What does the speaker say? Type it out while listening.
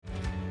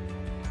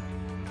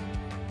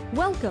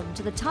Welcome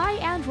to the Ty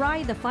and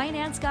Rye the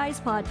Finance Guys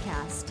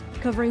podcast,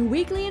 covering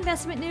weekly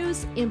investment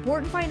news,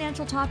 important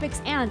financial topics,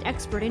 and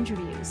expert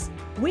interviews.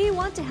 We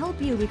want to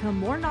help you become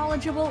more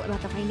knowledgeable about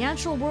the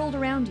financial world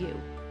around you.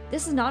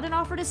 This is not an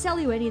offer to sell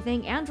you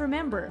anything, and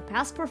remember,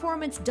 past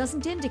performance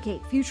doesn't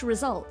indicate future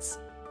results.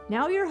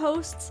 Now your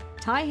hosts,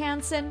 Ty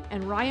Hansen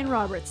and Ryan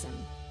Robertson.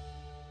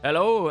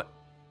 Hello,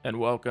 and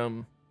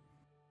welcome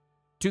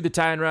to the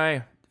Ty and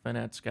Rye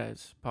Finance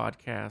Guys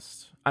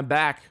podcast. I'm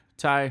back,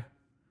 Ty.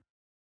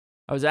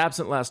 I was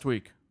absent last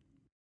week.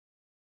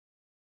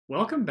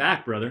 Welcome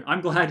back, brother.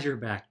 I'm glad you're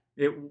back.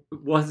 It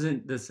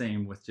wasn't the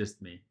same with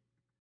just me.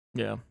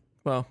 Yeah,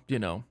 well, you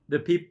know. The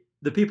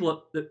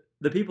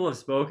people have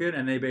spoken,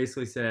 and they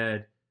basically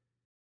said,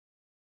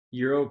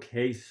 "You're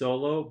okay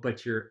solo,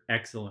 but you're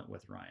excellent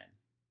with Ryan."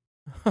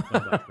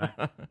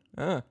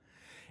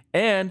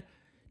 And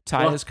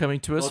Ty is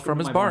coming to us from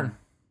his barn.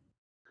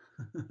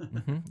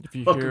 If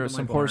you hear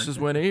some horses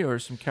whinny or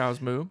some cows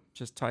moo,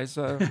 just Ty's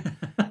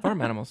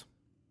farm animals.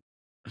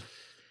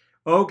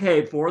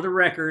 Okay, for the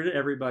record,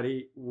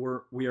 everybody,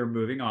 we are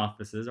moving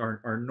offices.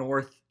 Our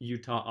North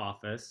Utah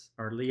office,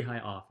 our Lehigh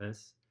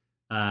office,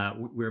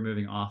 we're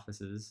moving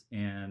offices,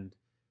 and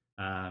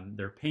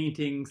they're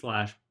painting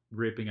 /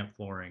 ripping up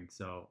flooring.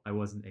 So I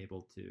wasn't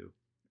able to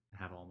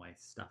have all my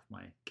stuff,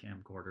 my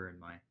camcorder and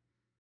my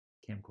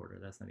camcorder.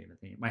 That's not even a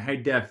thing. My high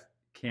def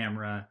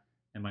camera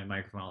and my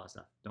microphone, all that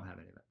stuff. Don't have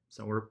any of it.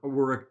 So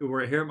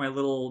we're here at my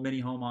little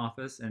mini home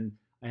office, and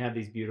I have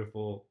these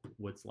beautiful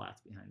wood slats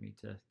behind me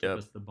to give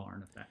us the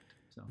barn effect.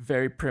 So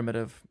very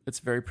primitive. It's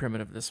very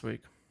primitive this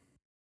week.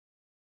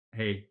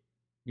 Hey,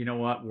 you know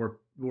what? We're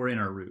in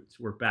our roots.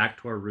 We're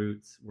back to our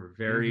roots. We're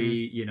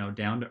very,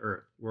 down to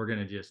earth. We're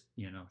gonna just,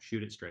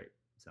 shoot it straight.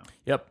 So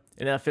yep,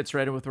 and that fits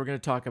right in with what we're gonna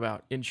talk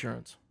about: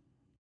 insurance.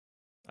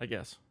 I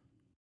guess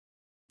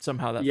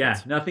somehow that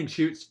fits.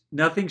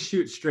 Nothing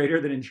shoots straighter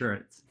than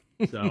insurance.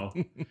 So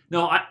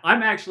no,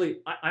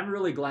 I'm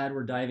really glad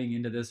we're diving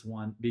into this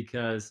one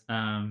because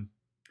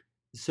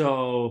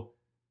so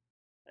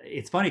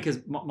it's funny because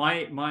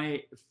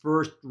my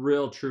first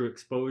real true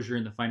exposure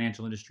in the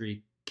financial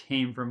industry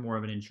came from more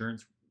of an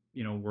insurance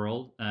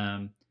world.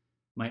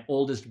 My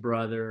oldest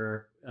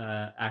brother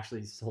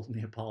actually sold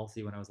me a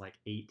policy when I was like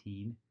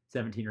 17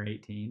 or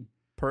 18.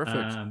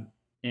 Perfect.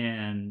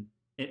 And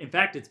in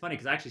fact, it's funny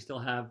because I actually still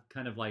have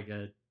kind of like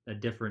a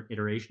different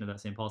iteration of that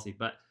same policy,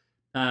 but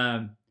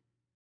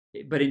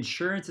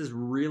insurance is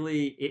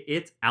really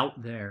it's out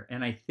there,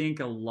 and I think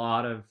a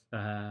lot of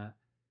the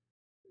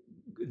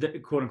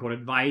quote unquote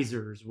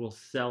advisors will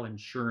sell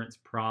insurance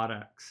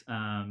products,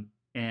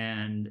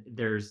 and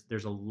there's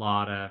a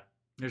lot of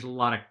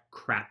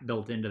crap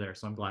built into there.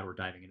 So I'm glad we're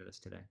diving into this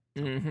today.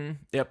 So.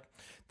 Yep,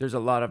 there's a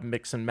lot of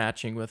mix and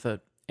matching with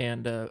it,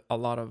 and a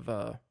lot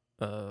of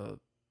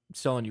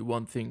selling you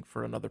one thing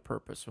for another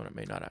purpose when it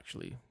may not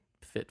actually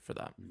fit for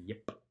that.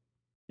 Yep,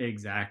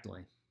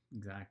 exactly.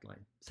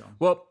 So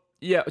well.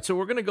 Yeah, so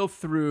we're going to go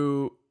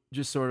through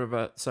just sort of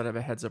a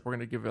heads up. We're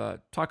going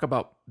to talk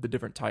about the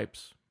different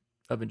types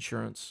of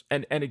insurance.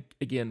 And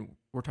again,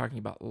 we're talking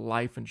about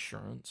life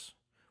insurance.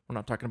 We're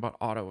not talking about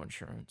auto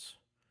insurance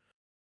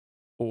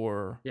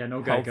or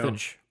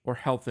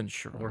health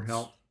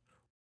insurance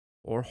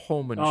or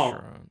home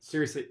insurance.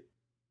 Seriously,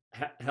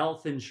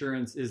 health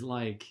insurance is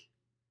like,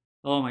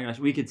 oh my gosh,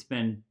 we could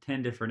spend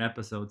 10 different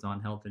episodes on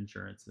health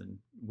insurance, and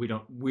we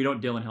don't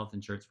deal in health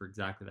insurance for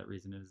exactly that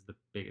reason. It is the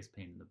biggest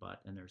pain in the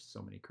butt, and there's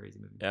so many crazy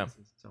moving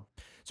pieces.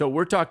 So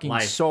we're talking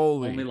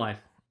solely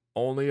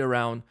only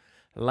around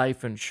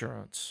life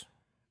insurance.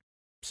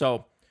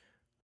 So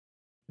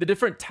the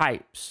different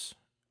types,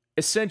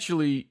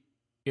 essentially,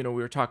 we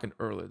were talking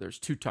earlier, there's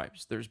two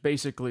types. There's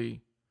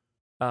basically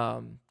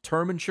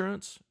term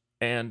insurance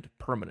and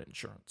permanent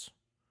insurance,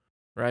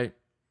 right?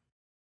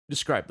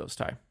 Describe those,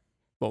 Ty.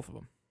 Both of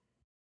them.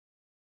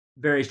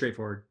 Very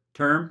straightforward.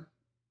 Term,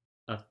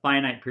 a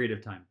finite period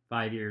of time.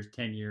 5 years,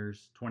 10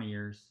 years, 20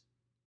 years.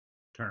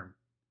 Term.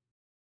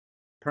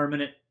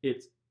 Permanent,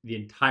 it's the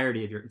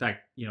entirety of in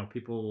fact,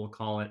 people will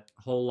call it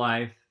whole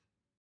life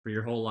for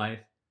your whole life.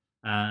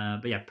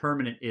 But yeah,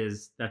 permanent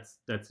that's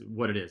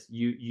what it is.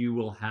 You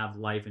will have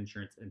life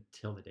insurance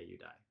until the day you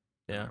die.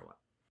 No matter what.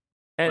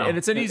 And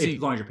it's as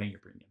long as you're paying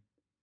your premium.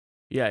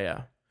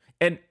 Yeah.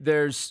 And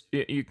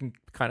you can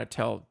kind of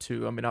tell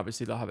too. I mean,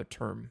 obviously they'll have a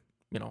term,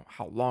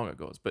 how long it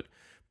goes, but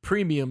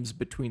premiums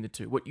between the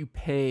two, what you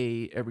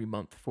pay every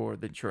month for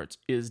the insurance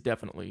is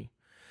definitely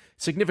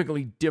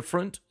significantly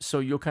different. So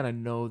you'll kind of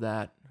know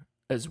that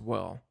as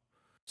well.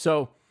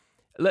 So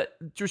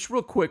just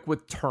real quick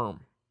with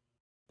term,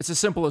 it's the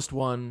simplest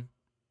one.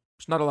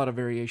 There's not a lot of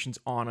variations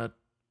on it.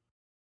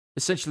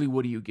 Essentially,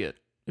 what do you get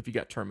if you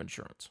got term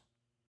insurance?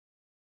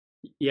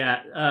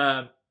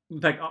 Yeah. In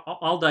fact,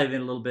 I'll dive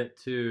in a little bit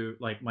to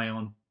like my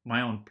own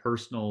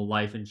personal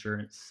life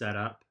insurance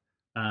setup,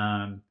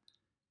 and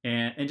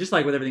just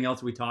like with everything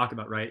else we talk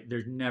about, right?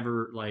 There's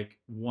never like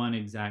one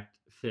exact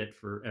fit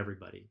for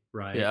everybody,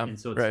 right? Yeah, and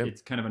so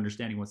it's kind of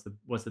understanding what's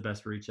the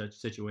best for each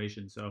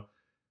situation. So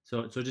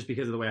just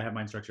because of the way I have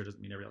mine structured doesn't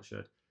mean everybody else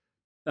should.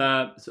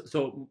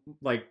 So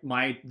like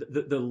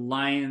the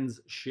lion's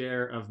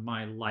share of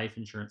my life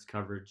insurance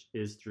coverage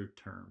is through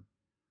term,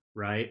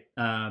 right?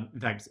 In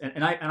fact,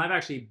 I've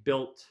actually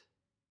built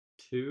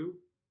two.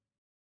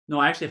 No,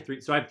 I actually have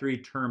three. So I have three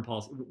term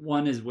policies.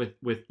 One is with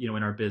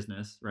in our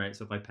business, right?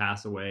 So if I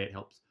pass away, it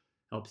helps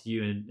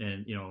you and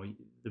the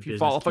If you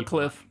fall business off a keep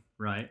cliff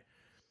running, right?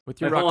 with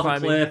If your I fall rock off a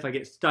climbing, cliff, I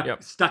get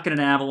yep. stuck in an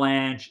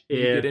avalanche. You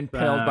get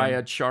impaled by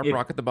a sharp If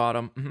rock at the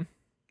bottom.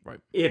 Right.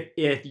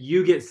 if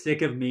you get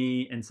sick of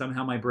me and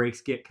somehow my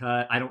brakes get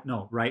cut, I don't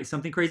know, right?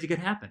 Something crazy could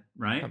happen,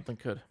 right? Something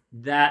could.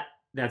 That's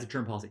a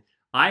term policy.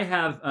 I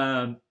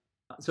have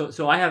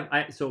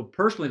so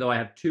personally though I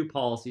have two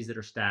policies that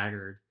are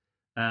staggered.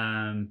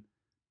 Um,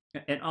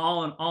 and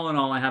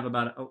all, I have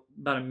about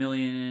a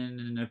million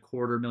and a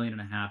quarter, million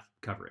and a half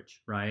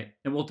coverage, right?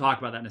 And we'll talk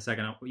about that in a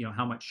second.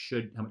 How much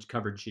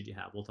coverage should you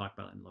have? We'll talk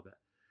about that in a little bit.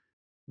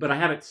 But I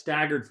have it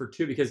staggered for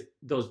two because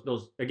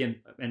those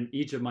again, and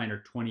each of mine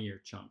are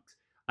 20-year chunks.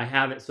 I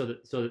have it so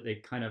that they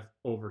kind of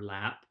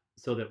overlap,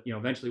 so that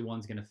eventually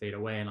one's going to fade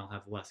away and I'll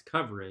have less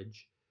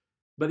coverage.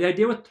 But the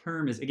idea with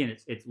term is again,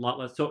 it's a lot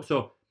less.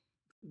 So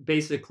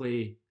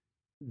basically,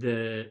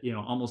 the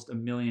almost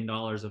 $1 million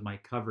of my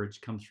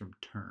coverage comes from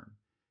term,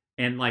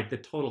 and like the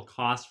total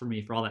cost for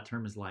me for all that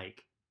term is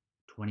like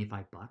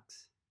 $25.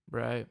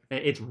 Right.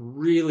 It's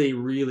really,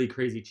 really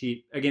crazy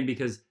cheap. Again,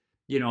 because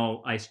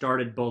I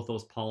started both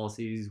those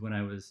policies when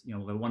I was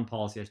the one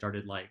policy I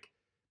started like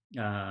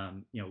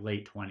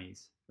late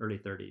 20s, early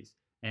 30s,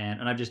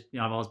 and I've just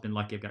I've always been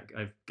lucky.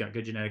 I've got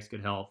good genetics,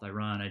 good health. I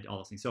run, all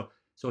those things.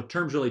 So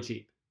term's really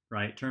cheap,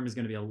 right? Term is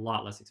going to be a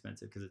lot less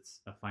expensive because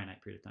it's a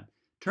finite period of time.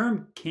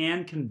 Term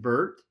can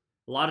convert.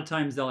 A lot of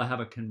times they'll have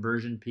a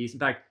conversion piece. In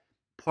fact,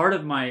 part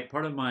of my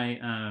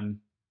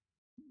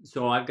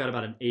so I've got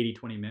about an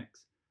 80-20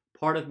 mix.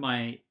 Part of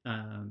my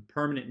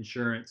permanent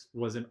insurance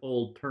was an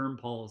old term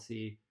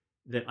policy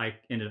that I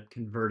ended up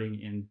converting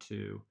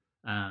into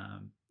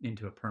a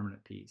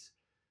permanent piece.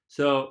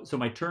 So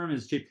my term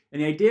is cheap,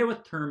 and the idea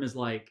with term is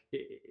like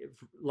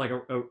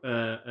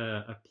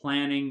a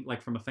planning,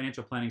 like from a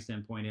financial planning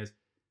standpoint, is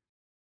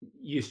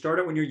you start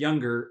it when you're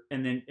younger,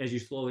 and then as you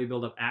slowly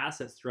build up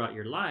assets throughout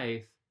your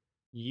life,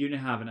 you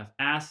have enough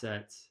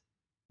assets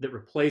that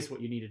replace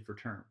what you needed for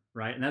term,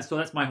 right? And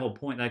that's my whole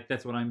point. Like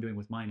that's what I'm doing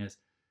with mine is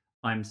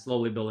I'm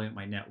slowly building up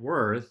my net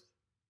worth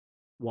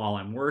while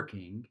I'm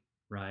working,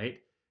 right?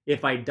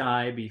 If I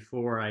die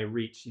before I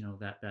reach,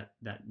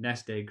 that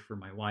nest egg for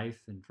my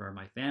wife and for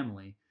my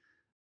family,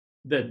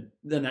 then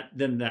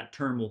that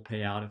term will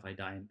pay out if I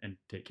die and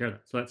take care of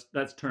that. So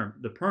that's term.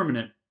 The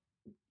permanent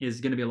is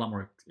going to be a lot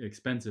more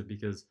expensive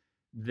because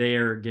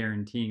they're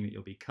guaranteeing that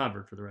you'll be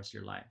covered for the rest of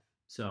your life.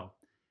 So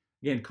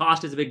again,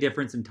 cost is a big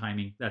difference in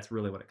timing. That's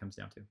really what it comes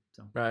down to.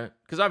 So Right.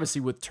 Because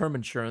obviously with term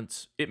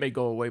insurance, it may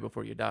go away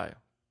before you die.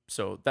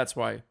 So that's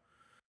why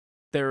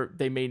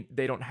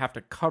they don't have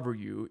to cover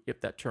you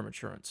if that term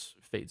insurance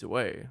fades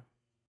away,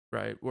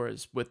 right?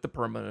 Whereas with the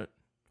permanent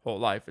whole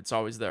life, it's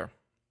always there.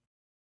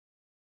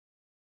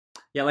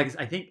 Yeah, like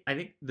I think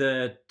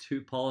the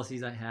two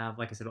policies I have,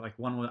 like I said, like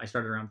one I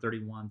started around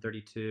 31,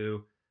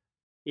 32.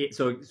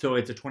 So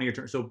it's a 20-year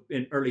term. So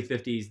in early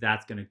 50s,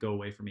 that's going to go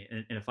away for me.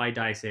 And if I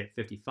die, say at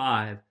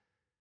 55,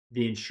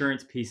 the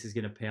insurance piece is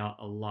going to pay out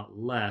a lot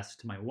less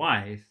to my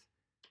wife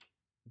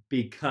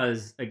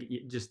because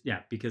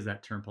because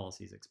that term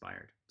policy is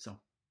expired. So,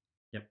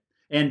 yep.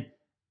 And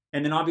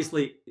then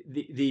obviously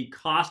the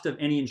cost of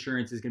any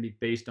insurance is going to be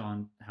based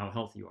on how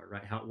healthy you are,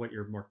 right? What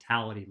your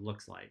mortality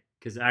looks like,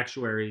 because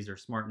actuaries are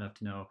smart enough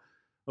to know,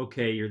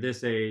 okay, you're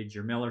this age,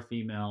 you're male or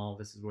female,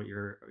 this is what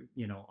your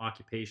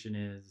occupation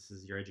is, this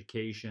is your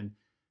education.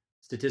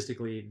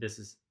 Statistically, this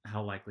is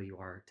how likely you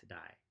are to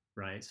die,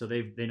 right? So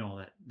they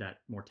know that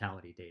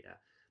mortality data.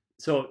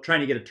 So trying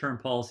to get a term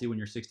policy when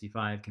you're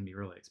 65 can be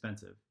really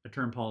expensive. A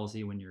term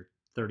policy when you're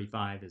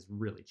 35 is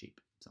really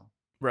cheap. So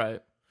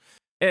Right.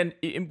 And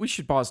we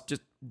should pause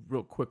just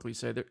real quickly.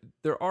 Say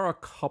there are a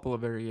couple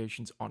of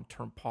variations on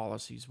term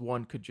policies.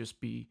 One could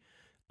just be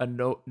a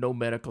no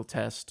medical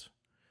test,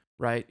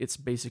 right? It's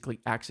basically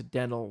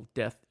accidental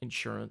death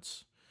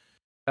insurance,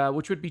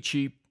 which would be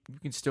cheap. You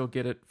can still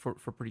get it for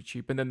pretty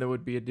cheap. And then there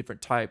would be a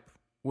different type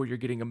where you're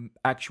getting an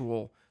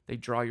actual. They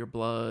draw your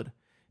blood,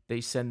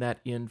 they send that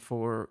in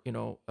for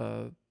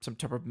some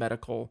type of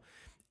medical,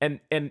 and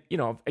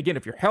again,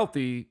 if you're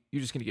healthy,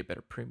 you're just gonna get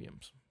better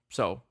premiums.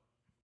 So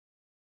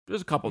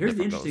there's a couple. Here's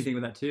the different interesting goes. thing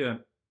with that too.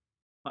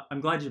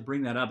 I'm glad you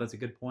bring that up. That's a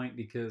good point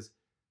because,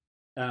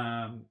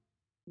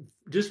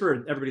 just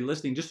for everybody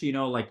listening, just so you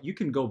know, like you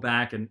can go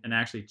back and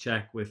actually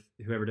check with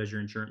whoever does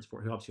your insurance who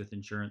helps you with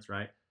insurance,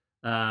 right?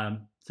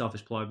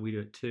 Selfish plug, we do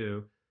it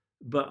too.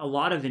 But a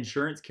lot of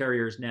insurance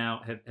carriers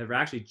now have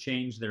actually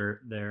changed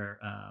their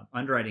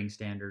underwriting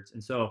standards,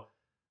 and so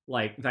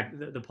like in fact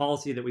the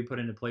policy that we put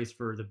into place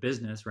for the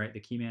business, right,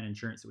 the Keyman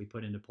insurance that we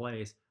put into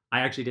place,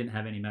 I actually didn't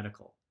have any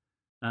medical.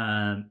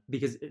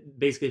 Because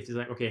basically if it's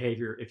like, okay, hey,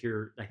 if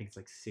you're I think it's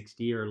like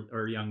 60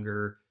 or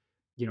younger,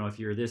 if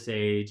you're this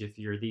age, if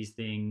you're these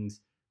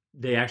things,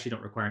 they actually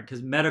don't require it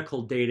because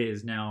medical data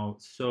is now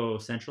so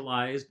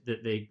centralized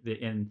that they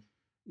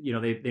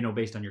know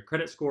based on your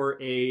credit score,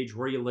 age,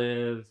 where you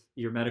live,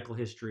 your medical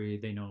history,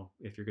 they know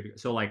if you're good to go.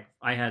 So like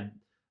I had,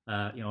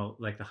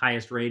 like the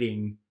highest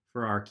rating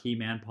for our key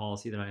man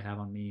policy that I have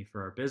on me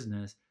for our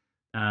business.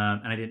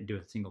 And I didn't do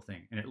a single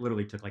thing. And it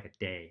literally took like a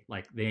day.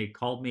 Like they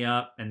called me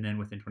up and then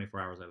within 24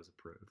 hours I was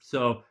approved.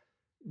 So,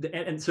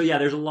 yeah,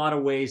 there's a lot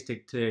of ways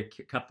to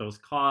cut those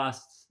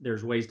costs.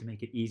 There's ways to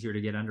make it easier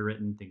to get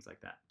underwritten, things like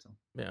that. So,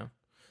 yeah.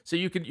 So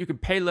you can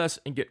pay less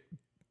and get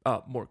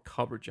more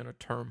coverage in a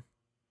term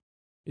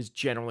is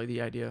generally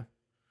the idea.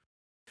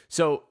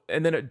 So,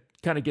 and then it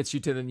kind of gets you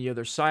to the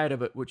other side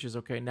of it, which is,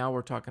 okay, now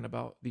we're talking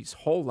about these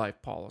whole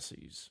life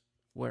policies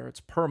where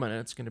it's permanent.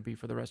 It's going to be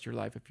for the rest of your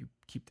life if you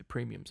keep the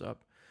premiums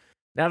up.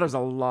 Now there's a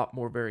lot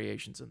more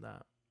variations in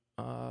that.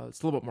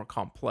 It's a little bit more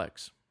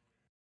complex.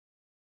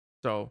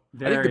 So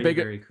very, I think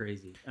very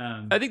crazy.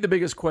 I think the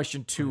biggest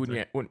question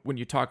too when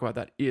you talk about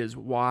that is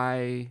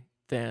why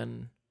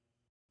then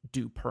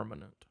do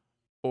permanent,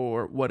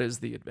 or what is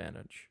the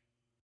advantage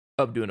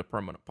of doing a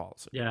permanent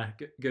policy? Yeah,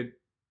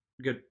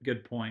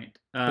 good point.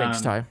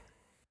 Thanks, Ty.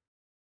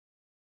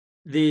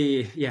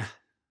 Nice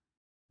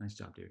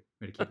job, dude.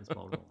 Way to keep this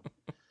ball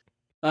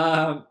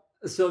rolling.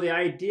 So the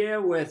idea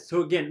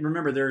again,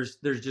 remember, there's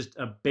just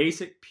a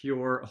basic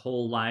pure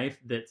whole life.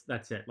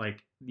 That's it.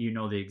 Like,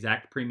 the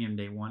exact premium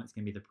day one. It's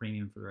gonna be the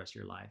premium for the rest of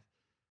your life.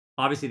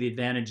 Obviously, the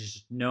advantage is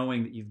just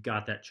knowing that you've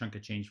got that chunk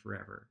of change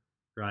forever,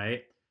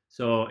 right?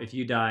 So if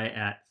you die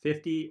at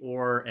 50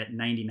 or at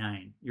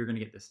 99, you're gonna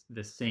get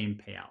the same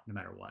payout no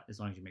matter what, as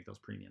long as you make those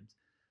premiums.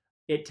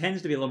 It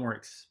tends to be a little more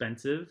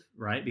expensive,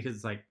 right? Because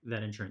it's like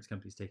that insurance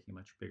company's taking a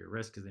much bigger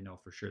risk because they know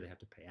for sure they have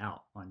to pay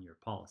out on your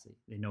policy.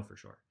 They know for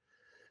sure.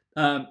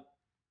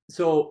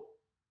 So,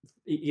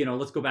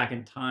 let's go back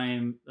in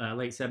time,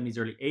 late 70s,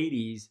 early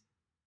 80s.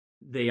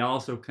 They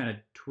also kind of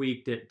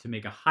tweaked it to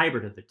make a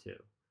hybrid of the two.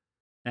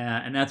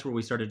 And that's where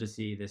we started to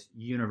see this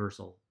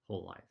universal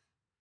whole life.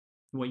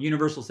 What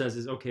universal says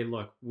is, okay,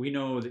 look, we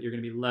know that you're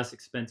going to be less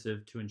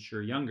expensive to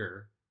insure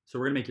younger, so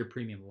we're going to make your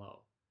premium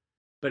low.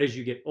 But as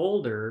you get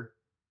older,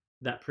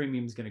 that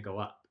premium is going to go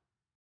up.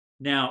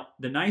 Now,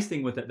 the nice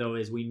thing with it, though,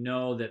 is we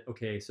know that,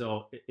 okay,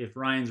 so if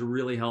Ryan's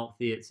really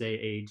healthy at, say,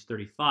 age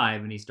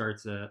 35, and he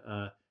starts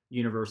a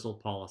universal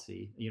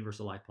policy, a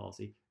universal life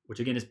policy, which,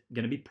 again, is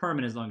going to be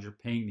permanent as long as you're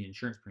paying the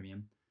insurance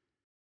premium.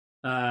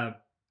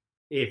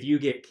 If you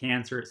get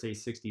cancer at, say,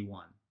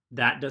 61,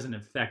 that doesn't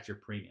affect your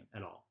premium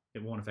at all.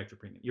 It won't affect your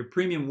premium. Your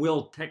premium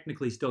will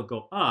technically still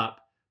go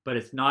up, but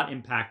it's not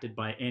impacted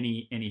by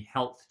any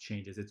health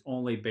changes. It's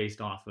only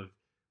based off of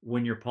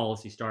when your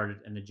policy started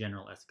and the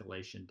general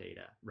escalation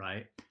data,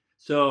 right?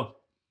 But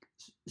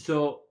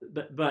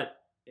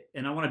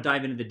and I want to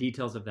dive into the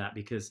details of that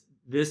because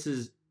this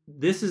is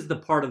the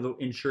part of the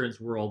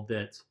insurance world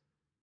that's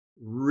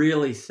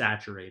really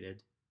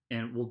saturated,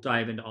 and we'll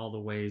dive into all the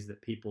ways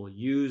that people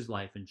use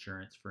life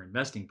insurance for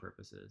investing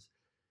purposes.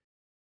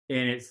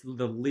 And it's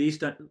the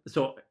least.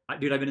 So,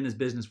 dude, I've been in this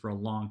business for a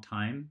long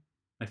time.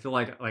 I feel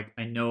like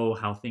I know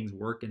how things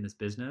work in this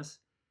business.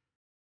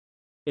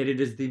 And it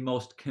is the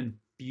most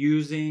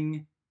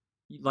confusing.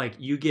 Like,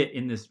 you get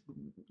in this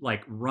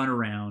like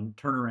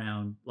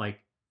turnaround. Like,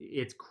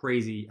 it's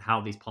crazy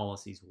how these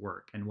policies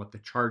work and what the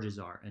charges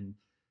are, and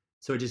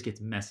so it just gets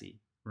messy,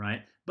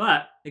 right?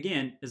 But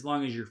again, as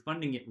long as you're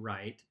funding it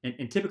right,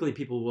 and typically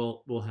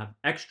people will have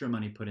extra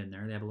money put in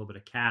there. They have a little bit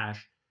of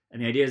cash.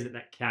 And the idea is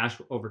that cash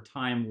over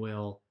time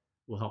will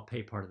help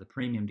pay part of the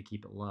premium to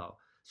keep it low.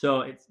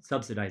 So it's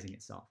subsidizing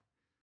itself.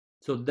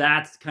 So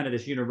that's kind of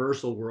this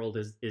universal world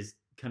is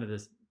kind of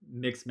this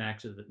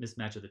mismatch of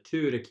the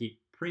two to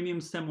keep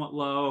premiums somewhat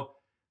low,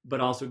 but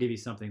also give you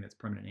something that's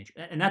permanent in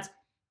nature. And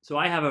so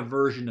I have a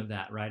version of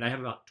that, right? I have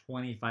about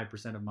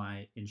 25% of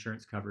my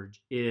insurance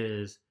coverage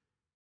is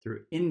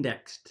through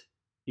indexed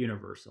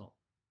universal,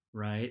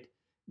 right?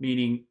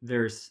 Meaning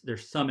there's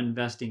some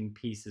investing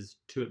pieces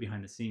to it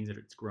behind the scenes that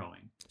it's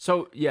growing.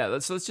 So yeah,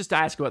 let's just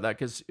ask about that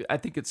because I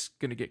think it's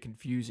going to get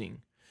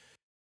confusing.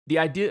 The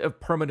idea of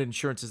permanent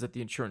insurance is that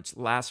the insurance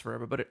lasts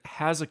forever, but it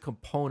has a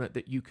component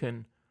that you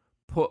can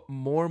put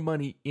more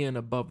money in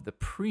above the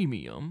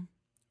premium,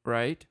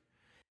 right?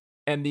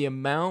 And the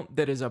amount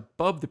that is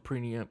above the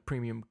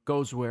premium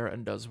goes where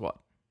and does what?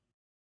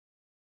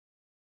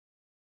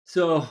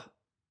 So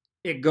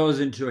it goes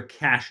into a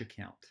cash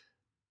account.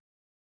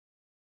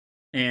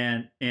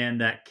 And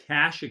that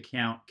cash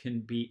account can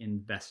be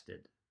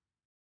invested,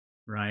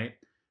 right?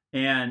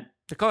 And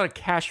they call it a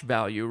cash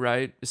value,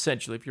 right?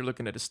 Essentially, if you're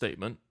looking at a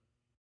statement,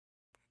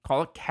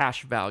 call it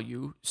cash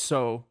value.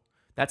 So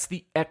that's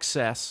the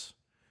excess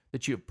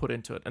that you have put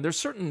into it. And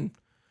there's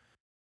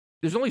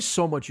only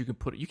so much you can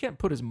put. You can't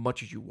put as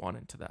much as you want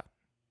into that,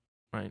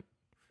 right?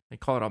 They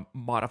call it a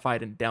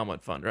modified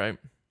endowment fund, right?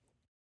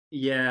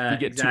 Yeah,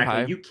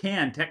 exactly. You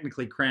can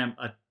technically cram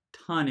a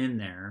ton in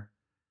there.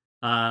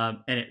 And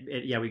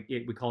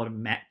we call it a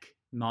MEC,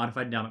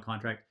 modified endowment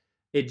contract.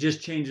 it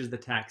just changes the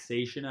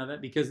taxation of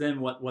it, because then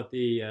what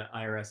the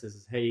IRS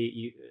is,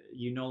 hey,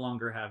 you no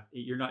longer have,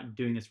 you're not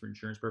doing this for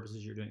insurance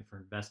purposes, you're doing it for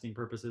investing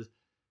purposes.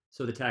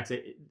 So the tax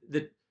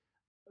the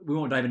we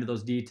won't dive into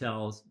those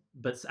details,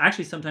 but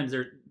actually sometimes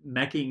they're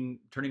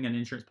turning an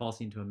insurance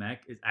policy into a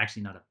mech is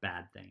actually not a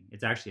bad thing.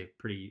 It's actually a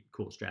pretty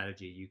cool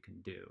strategy you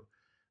can do.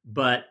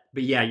 But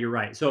yeah, you're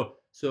right. So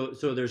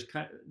there's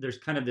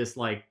kind of this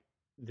like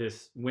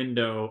this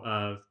window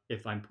of,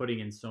 if I'm putting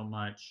in so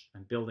much,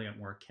 I'm building up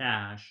more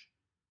cash.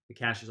 The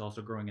cash is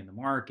also growing in the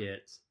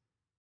market,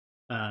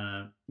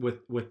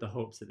 with the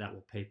hopes that that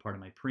will pay part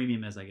of my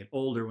premium as I get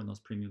older when those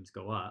premiums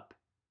go up,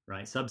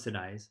 right?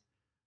 Subsidize.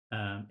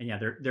 And yeah,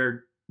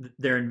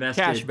 they're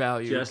invested. Cash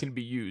value can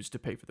be used to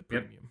pay for the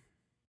premium.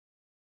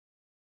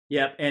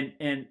 Yep.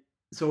 And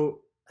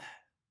so,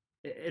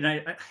 and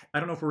I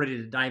don't know if we're ready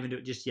to dive into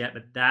it just yet,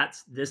 but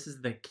this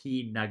is the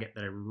key nugget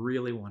that I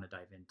really want to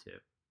dive into,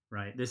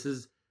 right? This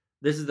is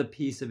the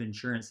piece of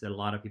insurance that a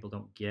lot of people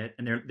don't get,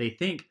 and they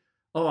think,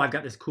 oh, I've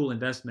got this cool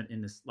investment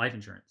in this life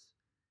insurance.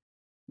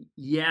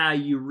 Yeah,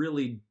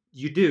 you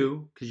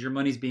do, because your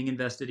money's being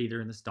invested either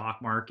in the stock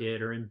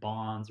market or in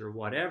bonds or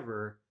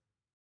whatever.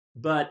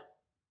 But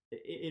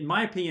in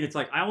my opinion, it's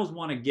like, I always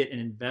want to get an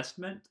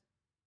investment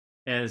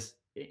as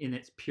in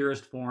its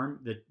purest form,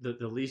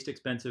 the least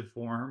expensive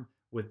form,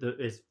 with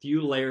as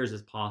few layers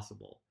as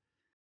possible.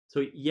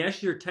 So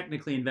yes, you're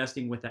technically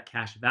investing with that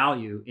cash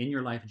value in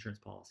your life insurance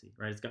policy,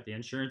 right? It's got the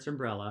insurance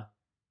umbrella,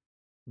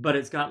 but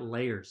it's got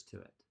layers to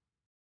it.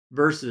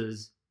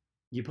 Versus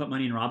you put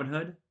money in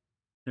Robinhood,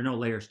 there are no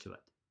layers to it,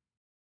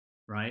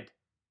 right?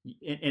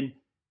 And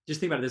just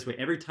think about it this way: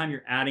 every time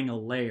you're adding a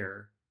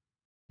layer,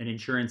 an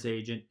insurance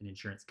agent, an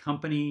insurance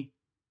company,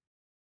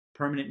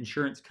 permanent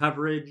insurance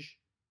coverage,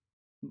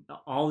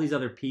 all these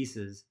other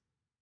pieces,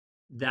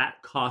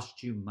 that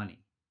cost you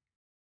money,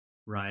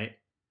 right?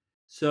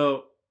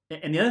 So,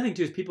 and the other thing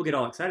too is, people get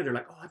all excited. They're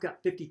like, oh, I've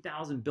got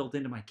 50,000 built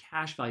into my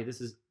cash value.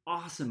 This is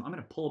awesome. I'm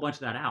going to pull a bunch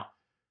of that out.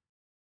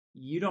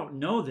 You don't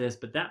know this,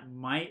 but that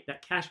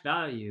cash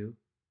value,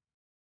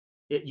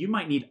 you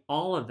might need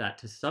all of that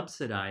to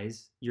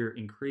subsidize your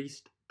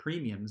increased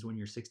premiums when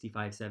you're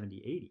 65, 70,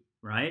 80,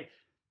 right?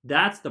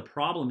 That's the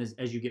problem, is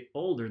as you get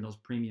older and those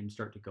premiums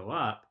start to go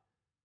up,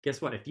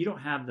 guess what? If you don't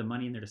have the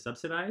money in there to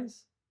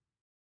subsidize,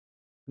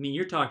 I mean,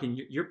 you're talking,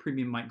 your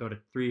premium might go to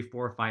 3,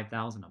 4,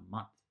 5,000 a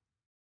month,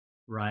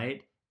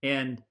 right?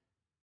 And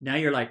now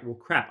you're like, well,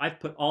 crap, I've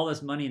put all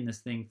this money in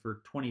this thing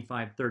for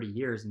 25, 30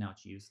 years, and now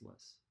it's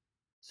useless.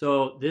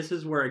 So this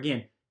is where,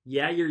 again,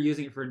 yeah, you're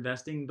using it for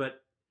investing,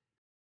 but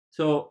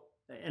so,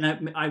 and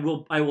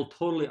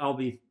I'll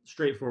be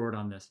straightforward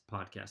on this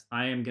podcast.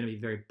 I am going to be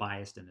very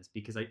biased in this,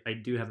 because I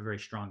do have a very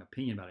strong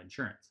opinion about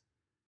insurance.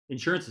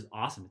 Insurance is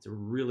awesome. It's a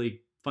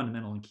really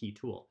fundamental and key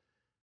tool.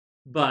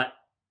 But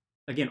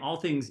again, all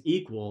things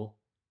equal,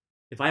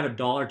 if I have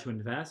 $1 to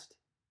invest,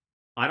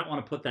 I don't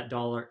want to put that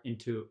 $1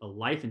 into a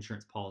life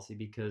insurance policy,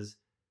 because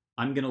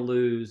I'm going to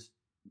lose,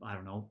 I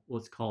don't know,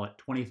 let's call it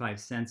 25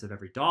 cents of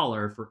every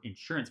dollar for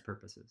insurance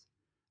purposes.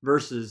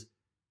 Versus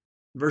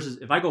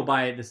if I go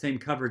buy the same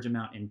coverage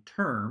amount in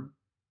term,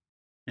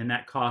 and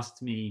that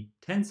costs me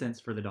 10 cents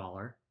for the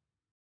dollar,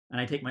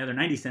 and I take my other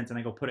 90 cents and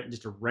I go put it in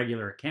just a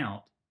regular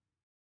account,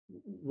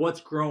 what's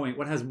growing?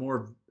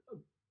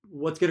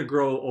 What's going to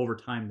grow over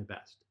time the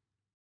best?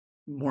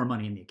 More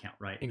money in the account,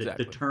 right?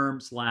 Exactly. The term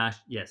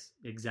 / yes,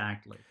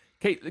 exactly.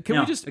 Okay, can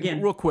we just,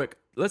 again, real quick,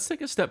 let's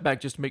take a step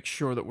back just to make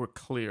sure that we're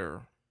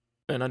clear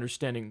and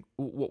understanding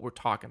what we're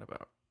talking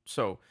about.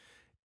 So,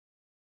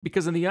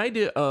 because in the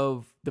idea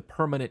of the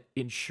permanent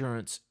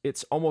insurance,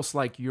 it's almost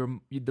like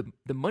the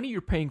money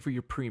you're paying for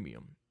your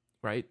premium,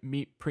 right?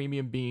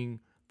 Premium being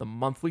the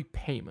monthly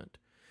payment.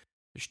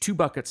 There's 2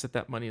 buckets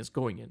that money is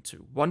going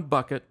into. One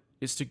bucket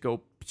is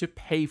to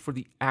pay for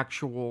the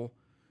actual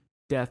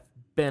death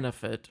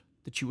benefit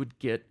that you would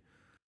get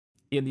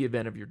in the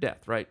event of your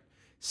death, right?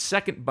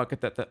 Second bucket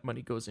that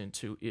money goes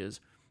into is,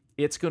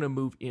 it's going to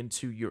move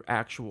into your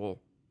actual,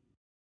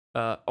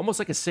 almost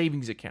like a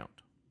savings account.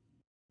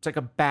 It's like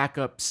a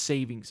backup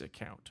savings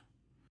account,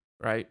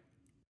 right?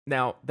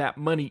 Now, that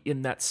money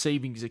in that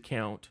savings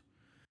account,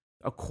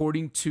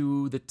 according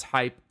to the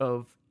type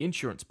of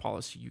insurance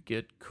policy you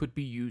get, could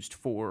be used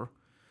for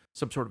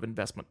some sort of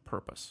investment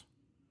purpose.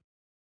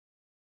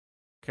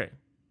 Okay.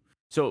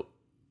 So,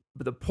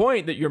 but the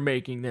point that you're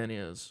making then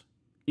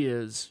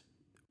is,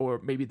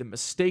 or maybe the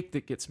mistake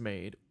that gets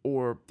made,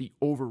 or the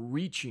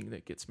overreaching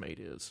that gets made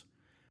is,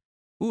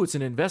 it's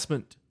an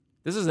investment.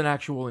 This is an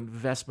actual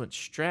investment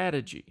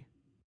strategy.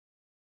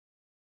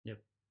 Yep.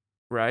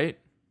 Right?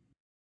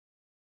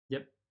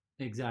 Yep,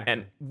 exactly.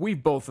 And we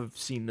both have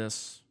seen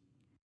this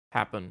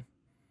happen.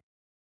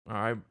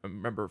 I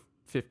remember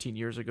 15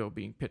 years ago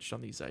being pitched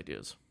on these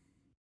ideas.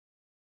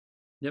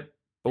 Yep.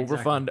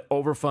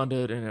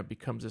 Overfunded, and it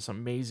becomes this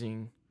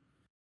amazing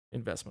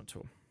investment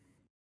tool.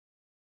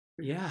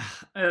 Yeah.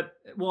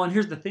 Well, and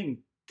here's the thing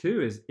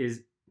too: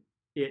 is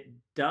it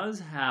does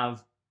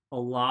have a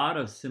lot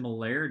of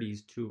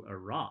similarities to a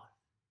Roth,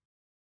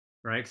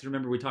 right? Because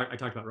remember, I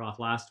talked about Roth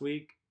last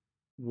week,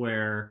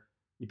 where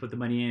You put the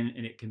money in,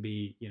 and it can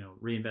be,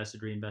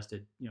 reinvested,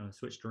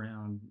 switched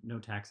around, no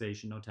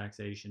taxation,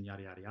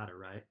 yada yada yada,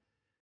 right?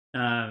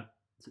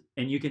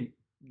 And you can.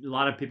 A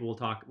lot of people will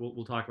talk.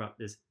 We'll talk about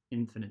this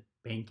infinite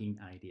banking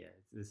idea.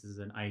 This is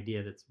an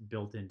idea that's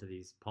built into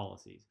these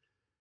policies.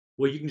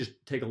 Well, you can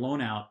just take a loan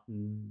out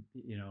and,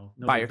 no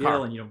Buy big your car.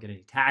 deal, and you don't get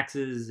any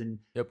taxes, and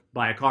Yep.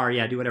 buy a car.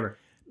 Yeah, do whatever.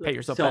 Pay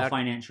yourself back.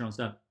 Self-finance your own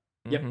stuff.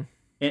 Mhm.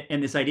 Yep.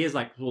 And this idea is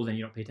like, well, then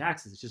you don't pay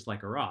taxes. It's just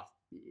like a Roth.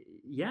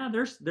 Yeah,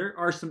 there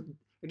are some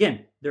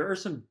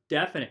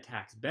definite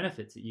tax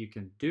benefits that you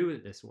can do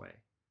it this way.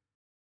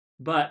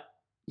 But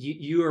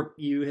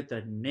you hit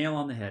the nail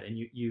on the head, and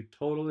you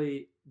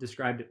totally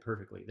described it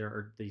perfectly. There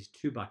are these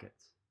two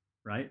buckets,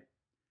 right?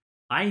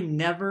 I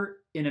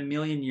never in a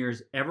million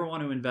years ever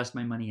want to invest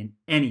my money in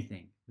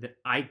anything that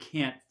I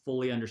can't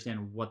fully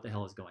understand what the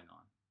hell is going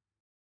on.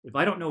 If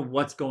I don't know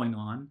what's going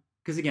on,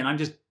 because again, I'm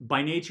just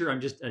by nature,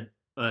 I'm just an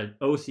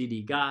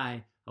OCD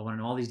guy. I want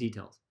to know all these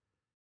details.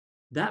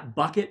 That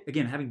bucket,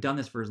 again, having done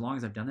this for as long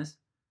as I've done this,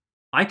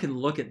 I can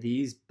look at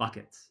these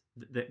buckets,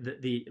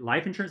 the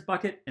life insurance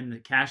bucket and the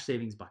cash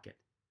savings bucket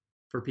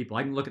for people.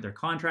 I can look at their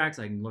contracts.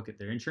 I can look at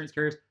their insurance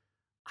carriers.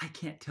 I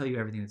can't tell you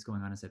everything that's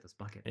going on inside those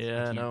buckets.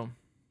 Yeah, no.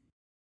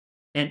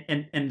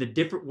 And the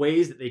different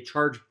ways that they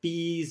charge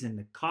fees and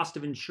the cost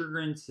of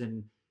insurance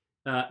and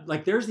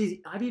like there's these.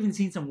 I've even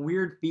seen some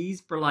weird fees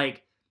for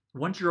like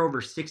once you're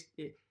over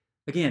 60.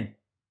 Again,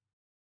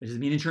 does it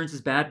mean insurance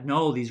is bad?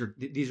 No, these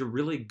are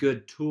really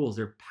good tools.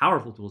 They're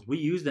powerful tools. We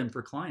use them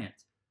for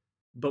clients.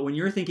 But when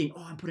you're thinking,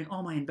 oh, I'm putting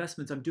all my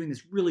investments, I'm doing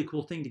this really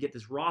cool thing to get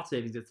this Roth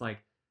savings, it's like,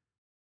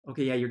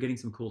 okay, yeah, you're getting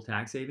some cool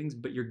tax savings,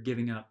 but you're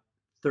giving up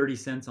 30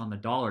 cents on the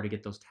dollar to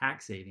get those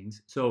tax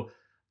savings. So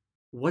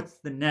what's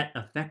the net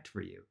effect for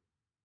you?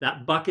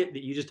 That bucket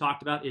that you just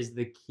talked about is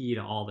the key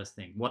to all this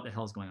thing. What the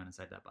hell is going on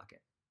inside that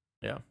bucket?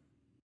 Yeah.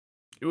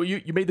 Well,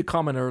 you made the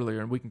comment earlier,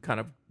 and we can kind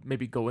of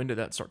maybe go into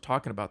that and start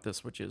talking about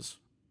this, which is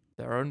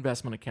there are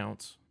investment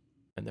accounts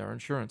and there are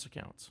insurance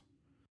accounts.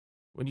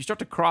 When you start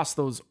to cross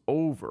those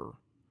over,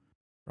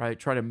 right,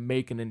 try to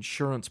make an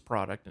insurance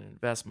product an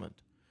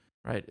investment,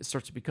 right, it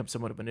starts to become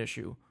somewhat of an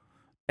issue.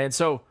 And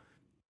so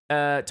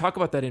talk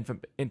about that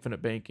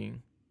infinite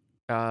banking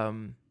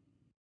and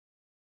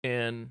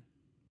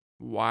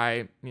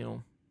why,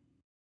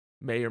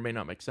 may or may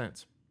not make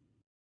sense.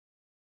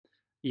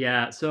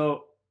 Yeah.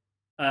 So,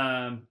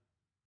 in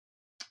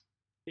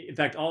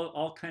fact,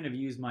 I'll kind of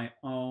use my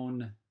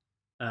own.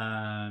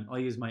 I'll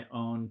use my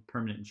own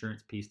permanent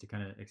insurance piece to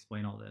kind of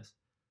explain all this.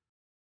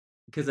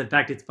 Because in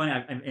fact, it's funny.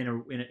 I'm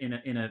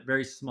in a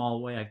very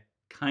small way. I've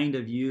kind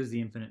of used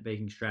the infinite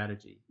banking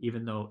strategy,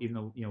 even though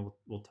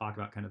we'll talk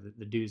about kind of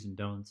the do's and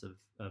don'ts of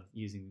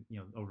using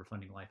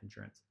overfunding life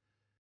insurance.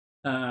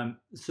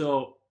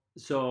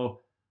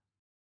 So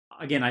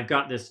again, I've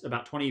got this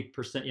about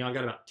 20%. I've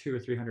got about 200,000 or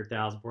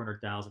 300,000,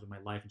 400,000 of my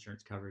life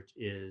insurance coverage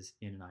is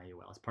in an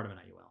IUL. It's part of an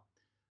IUL.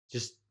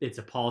 It's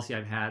a policy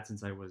I've had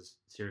since I was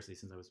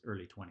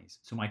early 20s.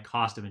 So my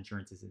cost of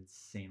insurance is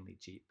insanely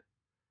cheap.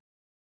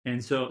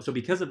 And so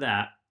because of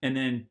that, and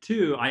then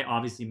two, I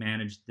obviously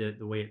manage the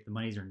way the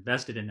monies are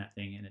invested in that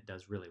thing, and it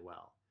does really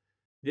well.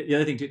 The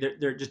other thing too,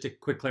 there just a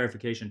quick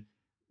clarification: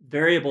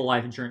 variable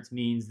life insurance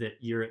means that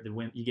you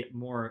get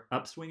more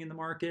upswing in the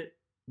market,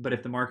 but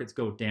if the markets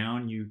go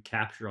down, you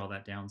capture all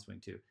that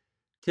downswing too.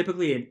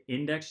 Typically, an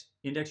index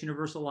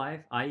universal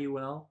life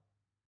 (IUL),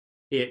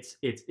 it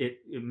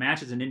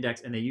matches an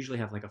index, and they usually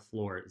have like a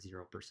floor at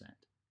 0%.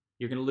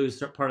 You're going to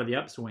lose part of the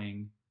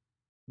upswing,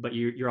 but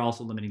you're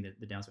also limiting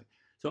the downswing.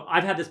 So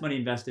I've had this money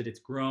invested. It's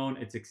grown.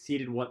 It's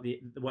exceeded what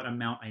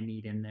amount I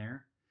need in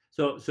there.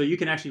 So you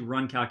can actually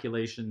run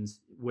calculations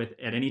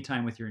at any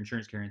time with your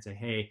insurance carrier and say,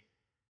 hey,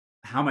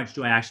 how much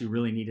do I actually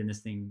really need in this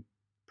thing?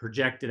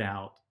 Project it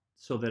out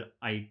so that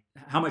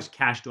how much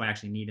cash do I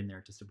actually need in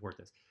there to support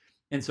this?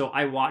 And so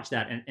I watch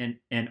that,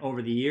 and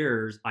over the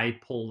years I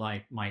pull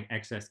like my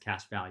excess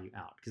cash value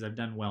out because I've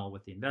done well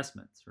with the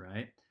investments,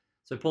 right?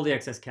 So I pull the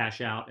excess cash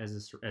out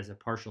as a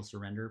partial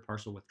surrender,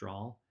 partial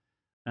withdrawal.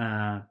 Pay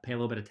a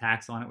little bit of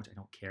tax on it, which I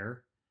don't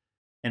care,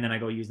 and then I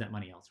go use that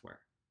money elsewhere,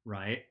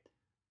 right?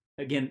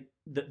 Again,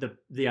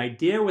 the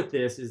idea with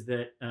this is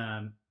that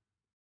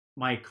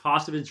my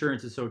cost of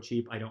insurance is so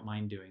cheap, I don't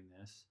mind doing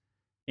this,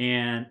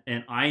 and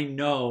I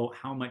know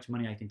how much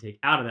money I can take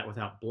out of that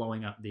without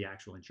blowing up the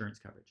actual insurance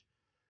coverage.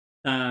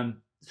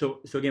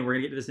 So again, we're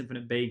gonna get to this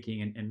infinite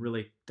banking and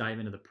really dive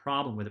into the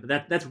problem with it.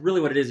 But that's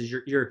really what it is. Is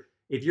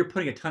if you're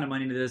putting a ton of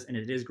money into this and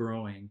it is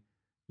growing,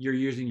 you're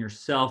using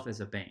yourself as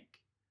a bank.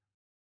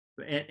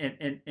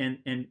 And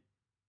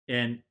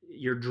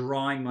you're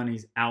drawing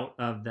monies out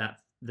of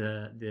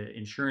the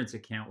insurance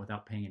account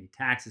without paying any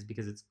taxes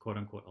because it's quote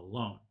unquote a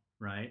loan,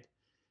 right?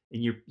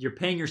 And you're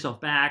paying yourself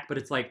back, but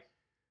it's like,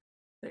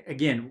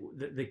 again,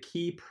 the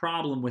key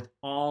problem with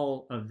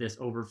all of this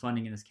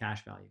overfunding and this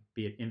cash value,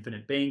 be it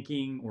infinite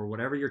banking or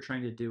whatever you're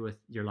trying to do with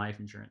your life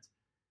insurance,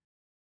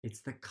 it's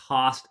the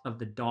cost of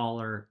the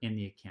dollar in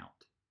the account,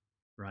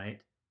 right?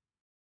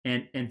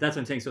 And that's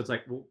what I'm saying. So it's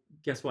like, well,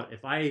 guess what?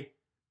 If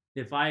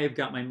I've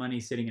got my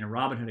money sitting in a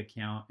Robinhood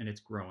account and it's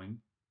growing,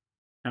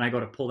 and I go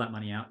to pull that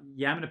money out,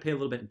 yeah, I'm going to pay a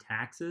little bit in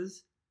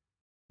taxes,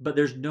 but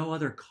there's no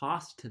other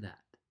cost to that,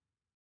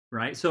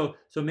 right? So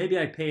maybe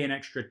I pay an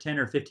extra 10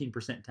 or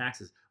 15%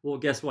 taxes. Well,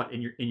 guess what?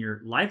 In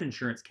your life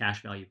insurance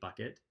cash value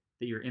bucket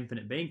that you're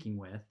infinite banking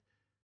with,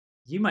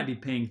 you might be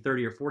paying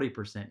 30 or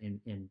 40%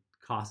 in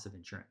costs of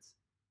insurance.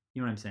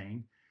 You know what I'm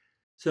saying?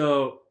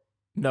 So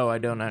No, I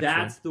don't actually.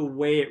 that's the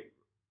way it.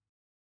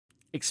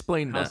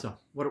 Explain How that. so?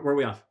 Where are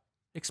we off?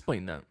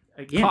 Explain that.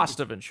 Again, Cost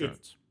of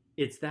insurance.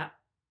 It's that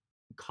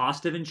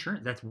cost of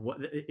insurance. That's what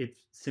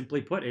it's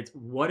simply put. It's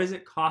what is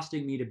it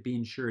costing me to be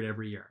insured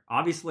every year?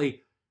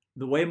 Obviously,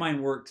 the way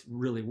mine works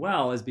really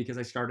well is because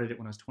I started it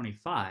when I was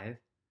 25.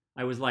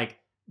 I was like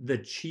the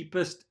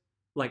cheapest,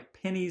 like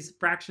pennies,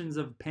 fractions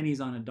of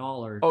pennies on a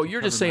dollar. Oh, to you're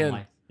cover just my saying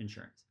life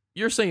insurance.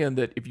 You're saying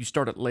that if you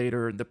start it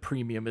later and the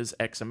premium is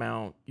X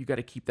amount, you got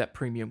to keep that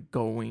premium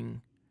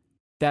going.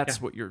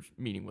 That's what you're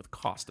meaning with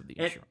cost of the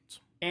insurance.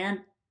 And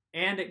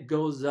it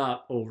goes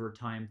up over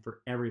time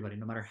for everybody,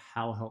 no matter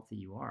how healthy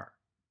you are.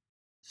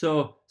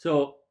 So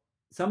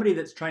somebody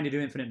that's trying to do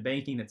infinite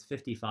banking that's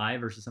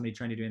 55 versus somebody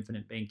trying to do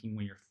infinite banking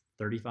when you're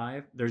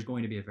 35, there's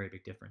going to be a very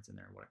big difference in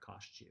there in what it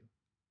costs you.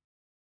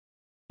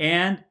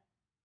 And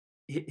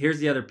here's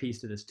the other piece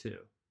to this too.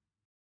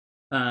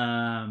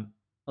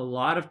 A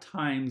lot of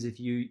times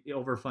if you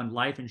overfund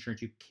life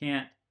insurance,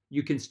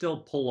 you can still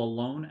pull a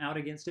loan out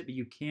against it, but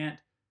you can't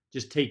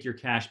just take your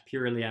cash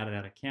purely out of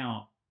that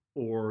account,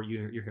 or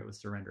you're hit with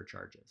surrender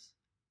charges,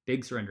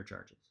 big surrender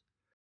charges.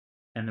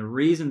 And the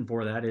reason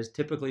for that is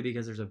typically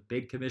because there's a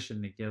big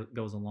commission that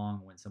goes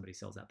along when somebody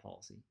sells that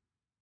policy,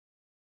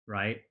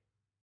 right?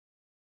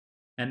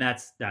 And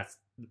that's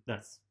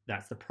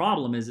the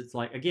problem. Is it's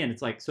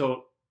like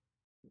so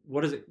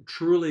what does it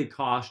truly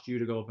cost you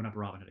to go open up a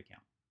Robinhood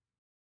account?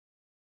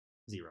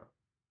 Zero,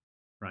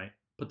 right?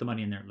 Put the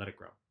money in there and let it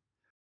grow.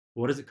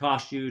 What does it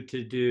cost you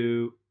to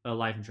do a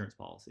life insurance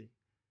policy?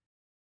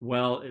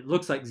 Well, it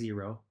looks like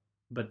zero,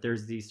 but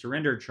there's these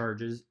surrender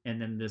charges,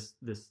 and then this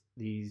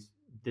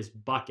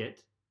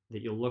bucket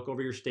that you'll look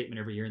over your statement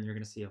every year, and you're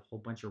going to see a whole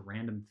bunch of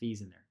random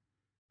fees in there,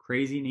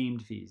 crazy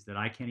named fees that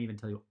I can't even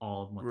tell you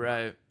all of them.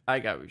 Right, I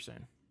got what you're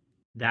saying.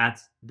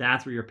 That's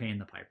where you're paying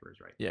the pipers,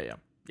 right? Yeah.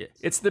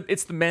 It's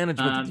the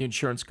management that the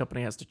insurance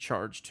company has to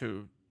charge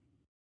to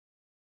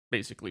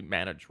basically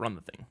run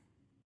the thing.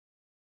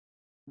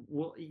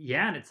 Well,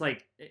 yeah, and it's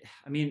like,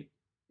 I mean,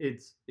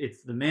 it's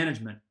the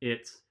management,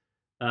 it's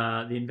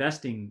the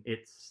investing,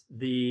 it's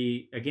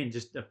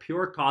just a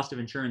pure cost of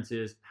insurance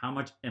is how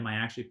much am I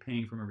actually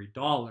paying from every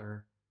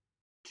dollar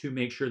to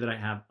make sure that I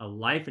have a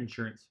life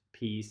insurance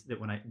piece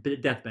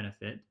that death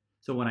benefit.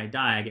 So when I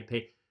die, I get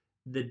paid.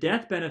 The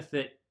death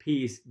benefit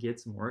piece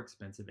gets more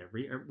expensive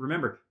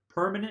remember,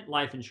 permanent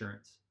life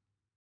insurance.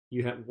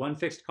 You have one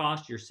fixed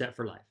cost, you're set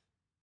for life.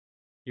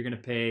 You're going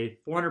to pay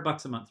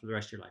 $400 a month for the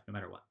rest of your life, no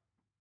matter what.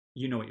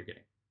 You know what you're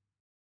getting.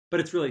 But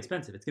it's really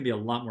expensive. It's going to be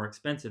a lot more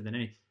expensive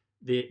than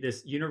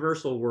this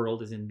universal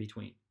world is in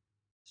between.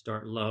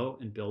 Start low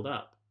and build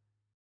up.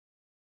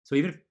 So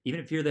even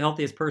if you're the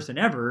healthiest person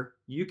ever,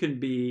 you can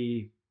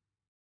be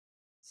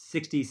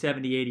 60,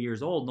 70, 80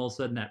 years old, and all of a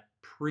sudden that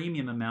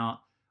premium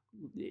amount,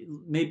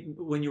 maybe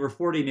when you were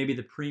 40, maybe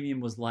the premium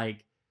was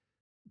like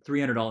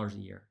 $300 a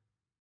year.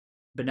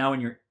 But now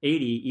when you're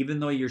 80, even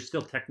though you're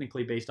still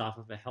technically based off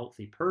of a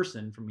healthy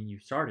person from when you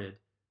started,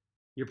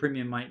 your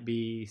premium might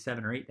be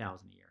 $7,000 or $8,000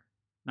 a year,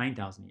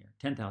 $9,000 a year,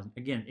 $10,000.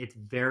 Again, it's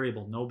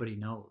variable. Nobody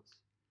knows.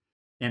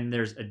 And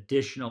there's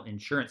additional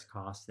insurance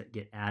costs that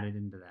get added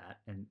into that.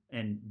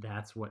 And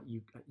that's what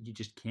you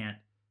just can't,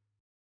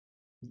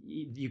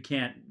 you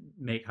can't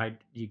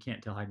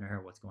tell hide nor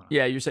hair what's going on.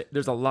 Yeah, you're saying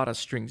there's a lot of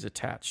strings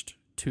attached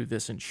to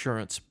this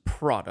insurance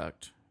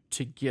product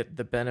to get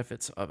the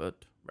benefits of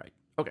it. Right.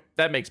 Okay,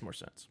 that makes more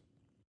sense.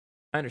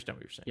 I understand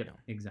what you're saying. Yep, now.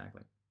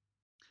 Exactly.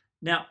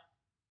 Now,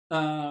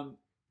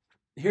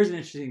 here's an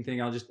interesting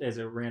thing. I'll just, as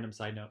a random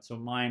side note. So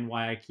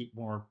why I keep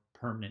more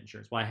permanent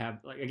insurance. Why I have,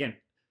 like, again,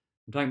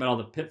 I'm talking about all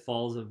the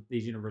pitfalls of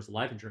these universal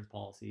life insurance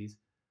policies.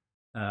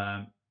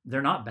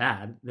 They're not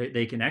bad.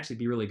 They can actually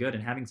be really good.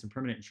 And having some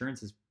permanent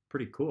insurance is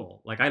pretty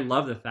cool. Like, I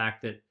love the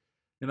fact that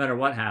no matter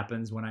what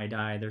happens when I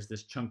die, there's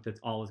this chunk that's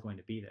always going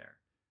to be there.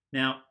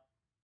 Now,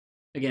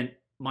 again,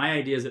 my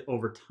idea is that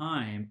over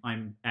time,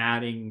 I'm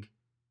adding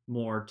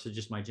more to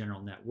just my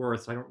general net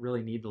worth. So I don't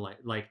really need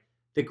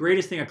the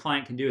greatest thing a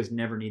client can do is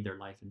never need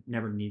life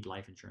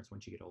insurance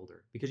once you get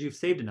older, because you've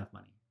saved enough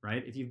money,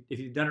 right? If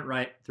you've done it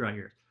right throughout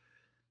years.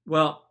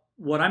 Well,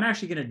 what I'm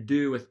actually going to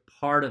do with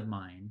part of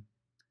mine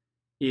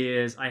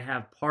is I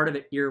have part of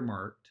it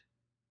earmarked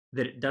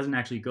that it doesn't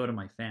actually go to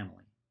my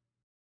family.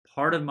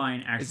 Part of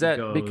mine actually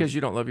goes. Is that because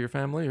you don't love your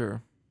family,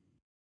 or?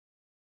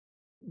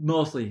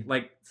 Mostly,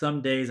 like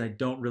some days I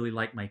don't really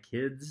like my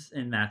kids,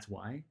 and that's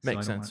why. So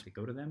Makes I don't want sense. it to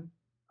go to them.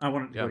 I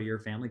want it to go to your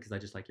family because I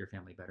just like your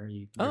family better.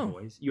 You're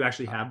boys. You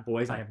actually have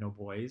boys. I have no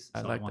boys,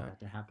 so I want that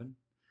to happen.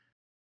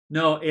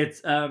 No,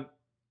 it's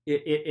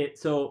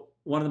so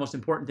one of the most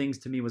important things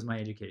to me was my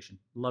education.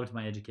 Loved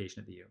my education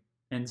at the U,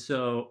 and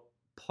so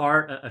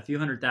a few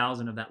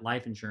 $100,000 of that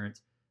life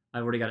insurance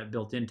I've already got it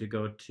built in to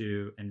go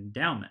to an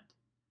endowment,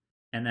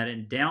 and that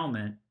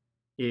endowment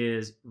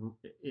is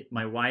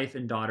my wife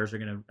and daughters are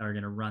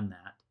gonna run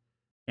that,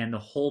 and the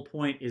whole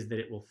point is that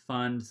it will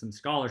fund some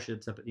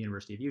scholarships up at the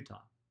University of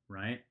Utah,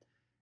 right?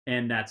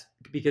 And that's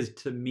because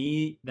to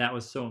me that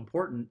was so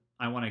important.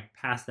 I want to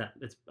pass that.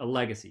 It's a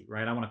legacy,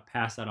 right? I want to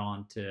pass that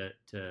on to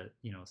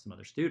some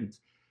other students.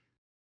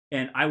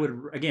 And I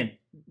would, again,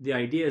 the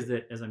idea is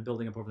that as I'm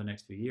building up over the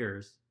next few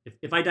years,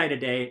 if I die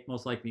today,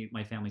 most likely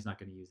my family's not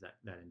going to use that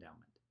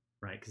endowment,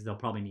 right? Because they'll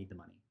probably need the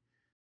money.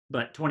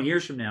 But 20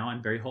 years from now,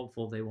 I'm very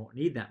hopeful they won't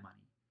need that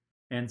money.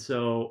 And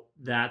so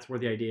that's where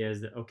the idea is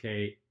that,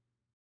 okay,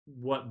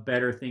 what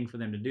better thing for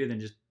them to do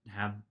than just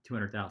have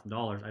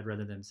 $200,000? I'd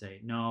rather them say,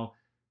 no,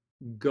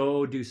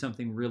 go do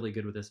something really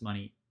good with this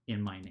money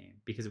in my name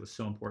because it was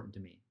so important to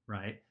me,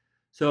 right?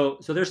 So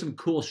there's some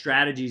cool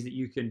strategies that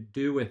you can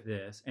do with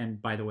this, and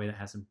by the way, that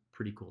has some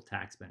pretty cool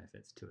tax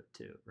benefits to it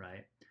too,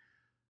 right?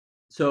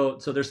 So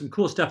there's some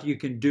cool stuff you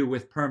can do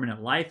with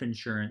permanent life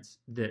insurance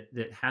that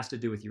has to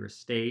do with your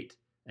estate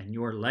and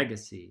your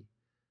legacy.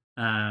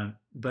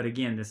 But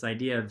again, this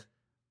idea of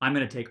I'm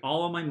going to take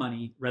all of my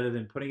money rather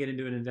than putting it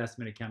into an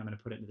investment account, I'm going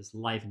to put it into this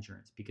life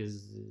insurance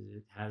because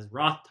it has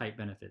Roth type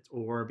benefits,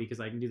 or because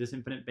I can do this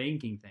infinite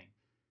banking thing.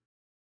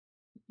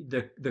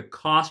 The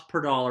cost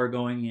per dollar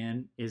going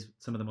in is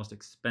some of the most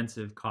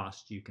expensive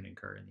costs you can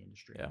incur in the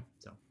industry. Yeah.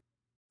 So,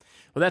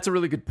 well, that's a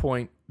really good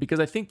point, because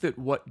I think that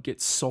what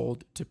gets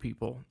sold to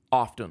people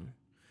often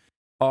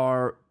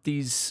are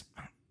these,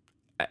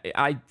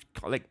 I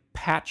call like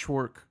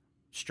patchwork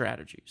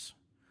strategies,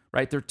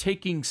 right? They're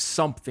taking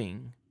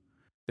something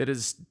that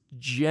is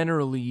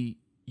generally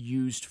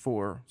used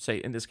for, say,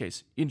 in this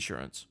case,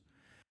 insurance,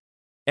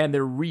 and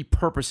they're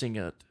repurposing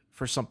it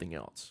for something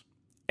else.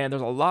 And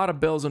there's a lot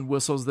of bells and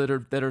whistles that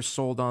are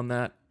sold on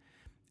that.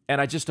 And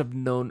I just have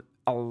known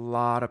a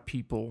lot of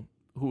people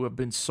who have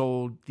been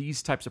sold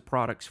these types of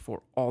products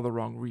for all the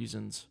wrong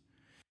reasons.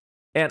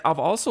 And I've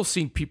also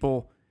seen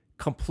people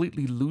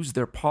completely lose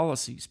their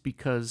policies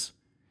because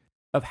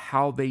of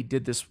how they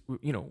did this,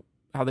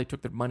 how they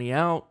took their money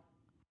out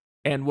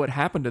and what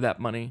happened to that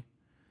money.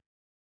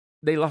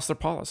 They lost their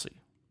policy.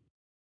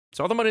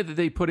 So all the money that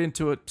they put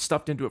into it,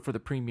 stuffed into it for the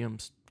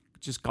premiums,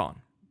 just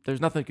gone.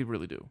 There's nothing they could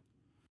really do.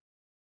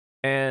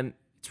 And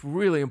it's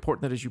really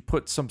important that as you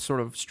put some sort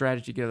of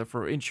strategy together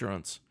for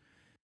insurance,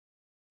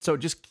 so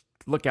just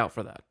look out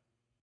for that.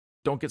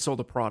 Don't get sold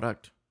a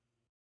product.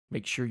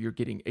 Make sure you're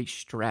getting a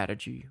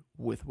strategy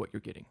with what you're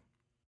getting.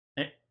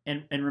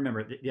 And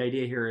remember, the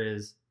idea here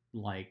is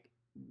like,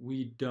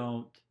 we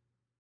don't,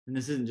 and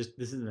this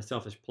isn't a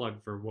selfish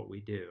plug for what we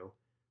do,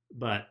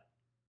 but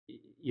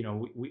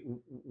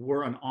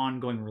we're an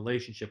ongoing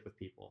relationship with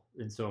people.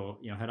 And so,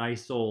 had I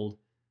sold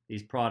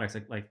these products,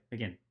 like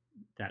again,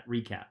 that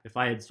recap, if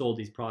I had sold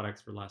these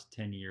products for the last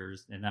 10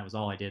 years and that was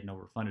all I did and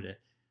overfunded it,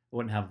 I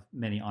wouldn't have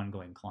many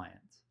ongoing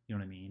clients. You know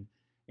what I mean?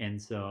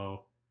 And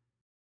so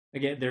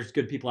again, there's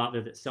good people out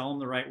there that sell them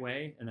the right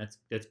way, and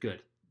that's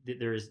good.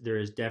 There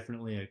is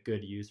definitely a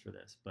good use for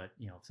this. But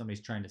if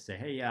somebody's trying to say,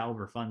 hey, yeah,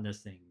 overfund this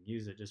thing,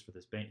 use it just for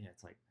this bank,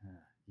 it's like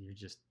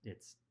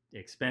it's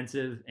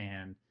expensive,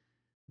 and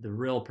the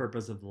real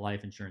purpose of the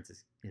life insurance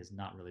is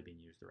not really being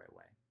used the right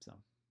way. So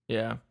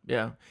yeah.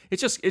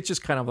 It's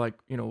just kind of like,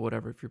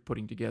 whatever, if you're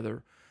putting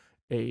together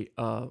a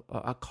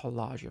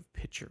collage of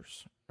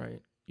pictures,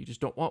 right? You just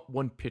don't want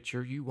one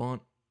picture, you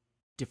want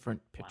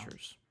different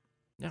pictures.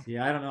 Wow. Yeah. See,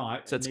 I don't know.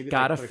 So it's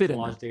got to fit in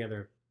collage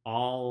together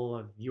all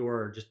of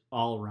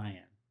all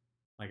Ryan,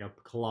 like a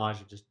collage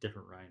of just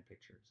different Ryan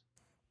pictures.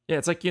 Yeah,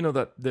 it's like,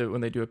 that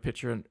when they do a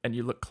picture and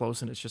you look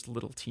close and it's just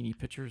little teeny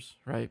pictures,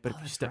 right? But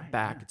if you step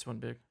back, it's one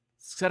big.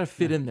 It's got to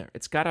fit in there.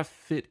 It's got to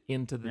fit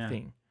into the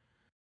thing.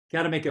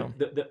 Got to make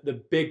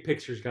the big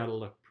pictures got to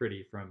look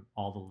pretty from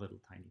all the little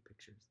tiny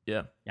pictures.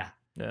 Yeah.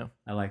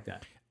 I like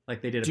that.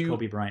 Like they did a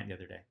Kobe Bryant the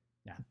other day.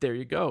 Yeah. There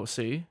you go.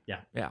 See?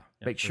 Yeah.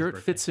 Make sure it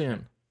fits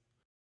in.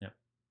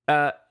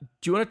 Yeah.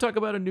 Do you want to talk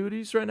about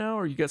annuities right now,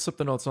 or you got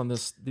something else on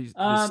this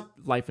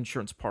life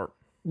insurance part?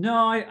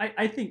 No,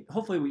 I think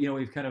hopefully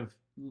we've kind of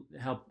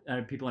helped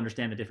people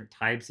understand the different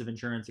types of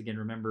insurance. Again,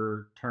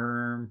 remember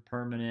term,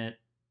 permanent,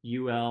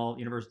 UL,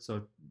 universal.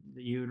 So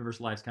the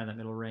universal life's kind of that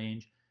middle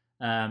range.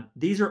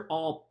 These are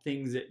all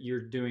things that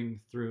you're doing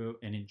through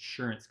an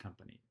insurance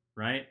company,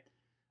 right?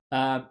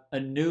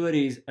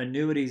 Annuities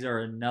are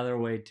another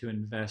way to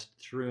invest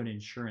through an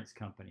insurance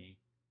company,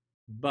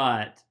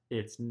 but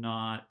it's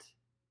not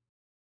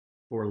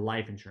for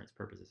life insurance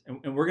purposes.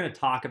 And we're going to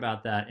talk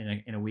about that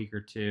in a week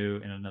or two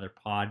in another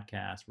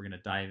podcast. We're going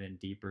to dive in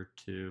deeper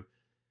to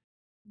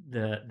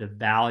the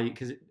value,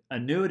 because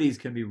annuities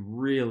can be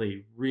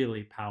really,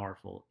 really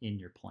powerful in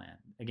your plan.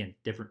 Again,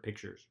 different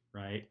pictures,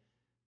 right?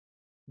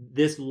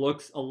 This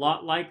looks a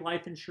lot like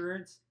life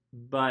insurance,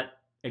 but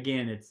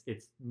again,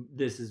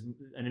 this is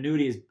an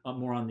annuity is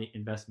more on the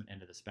investment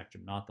end of the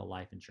spectrum, not the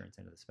life insurance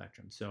end of the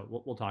spectrum. So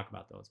we'll talk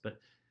about those. But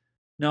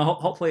no,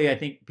 hopefully, I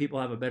think people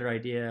have a better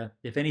idea.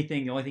 If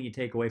anything, the only thing you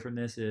take away from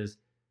this is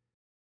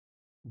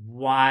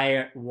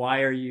why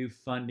are you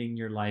funding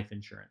your life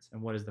insurance,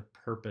 and what is the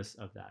purpose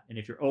of that? And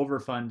if you're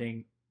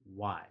overfunding,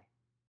 why?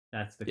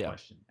 That's the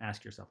question.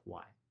 Ask yourself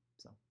why.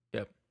 So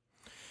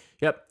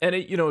Yep. And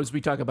as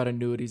we talk about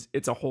annuities,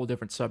 it's a whole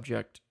different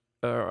subject,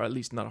 or at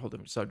least not a whole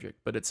different subject,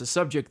 but it's a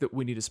subject that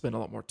we need to spend a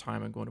lot more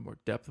time and go into more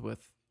depth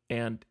with.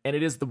 And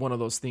it is one of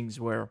those things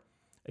where,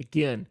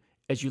 again,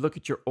 as you look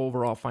at your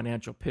overall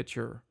financial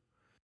picture,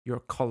 your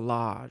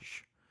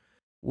collage,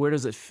 where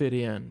does it fit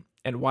in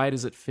and why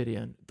does it fit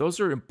in? Those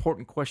are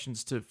important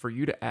questions for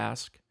you to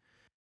ask.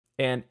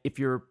 And if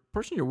your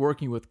person you're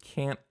working with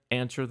can't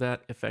answer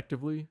that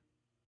effectively,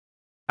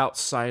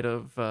 outside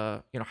of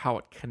how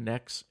it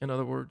connects, in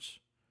other words,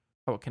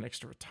 how it connects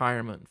to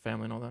retirement and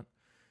family and all that,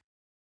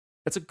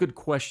 that's a good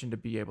question to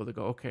be able to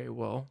go, okay,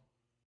 well,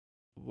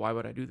 why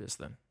would I do this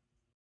then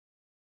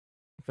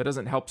if it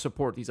doesn't help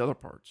support these other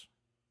parts?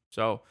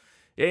 So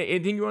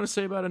anything you want to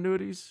say about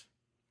annuities?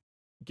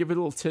 Give it a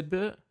little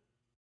tidbit.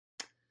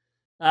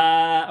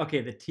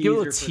 Okay, the teaser.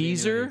 Give it a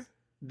teaser.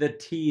 The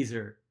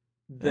teaser.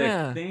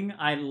 The thing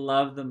I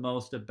love the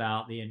most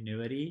about the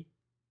annuity,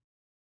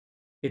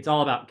 it's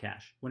all about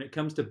cash. When it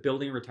comes to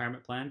building a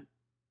retirement plan,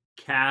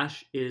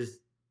 cash is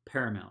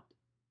paramount.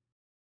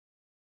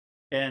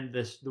 And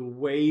the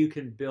way you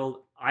can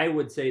build, I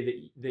would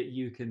say that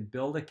you can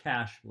build a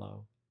cash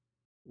flow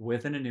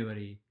with an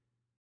annuity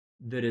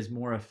that is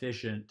more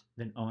efficient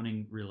than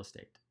owning real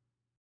estate.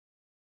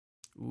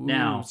 Ooh,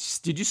 now,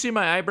 did you see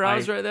my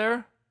eyebrows right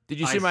there? Did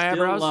you see my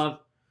eyebrows?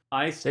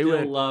 I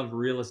still love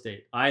real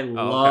estate. I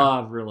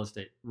love real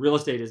estate. Real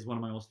estate is one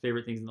of my most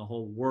favorite things in the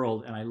whole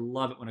world, and I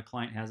love it when a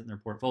client has it in their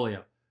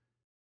portfolio.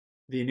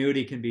 The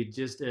annuity can be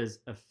just as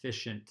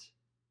efficient,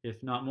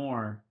 if not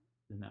more,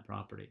 than that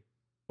property.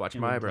 Watch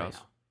my eyebrows.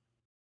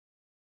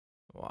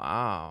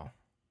 Wow.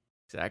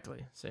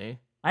 Exactly. See?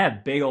 I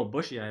have big old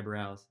bushy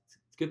eyebrows. It's a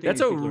good thing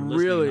that's people are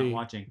listening, not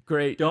watching.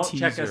 Great Don't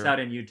teaser. check us out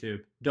on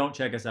YouTube. Don't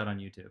check us out on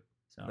YouTube.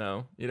 So.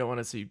 No, you don't want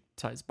to see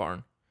Ty's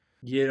barn.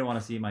 You don't want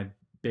to see my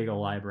big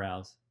old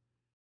eyebrows.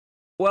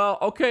 Well,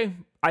 okay.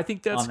 I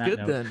think that's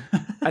good then.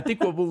 I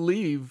think we'll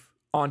leave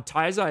on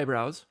Ty's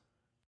eyebrows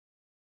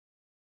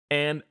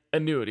and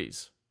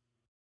annuities.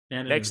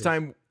 Next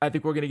time, I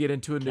think we're going to get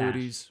into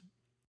annuities. Cash.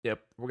 Yep,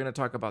 we're going to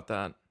talk about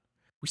that.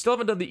 We still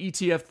haven't done the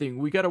ETF thing.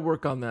 We got to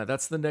work on that.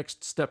 That's the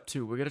next step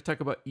too. We're going to talk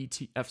about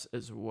ETFs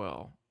as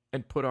well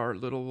and put our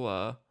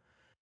little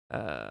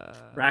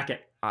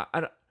bracket. I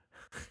don't.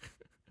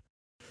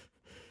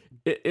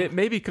 It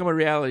may become a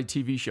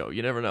reality TV show.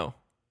 You never know.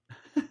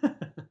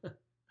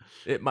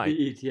 It might.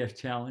 The ETF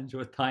challenge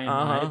with Ty and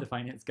Ryan, the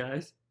finance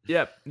guys.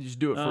 Yep, you just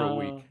do it for a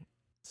week.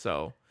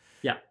 So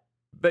yeah,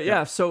 but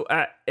yeah. So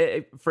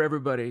for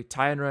everybody,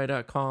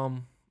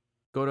 tyandrye.com.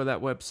 Go to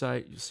that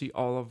website. You'll see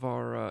all of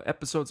our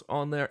episodes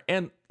on there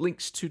and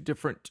links to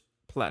different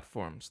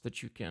platforms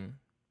that you can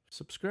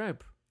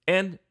subscribe.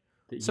 And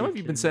some of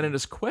you have been sending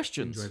us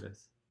questions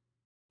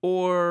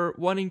or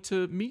wanting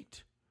to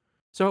meet.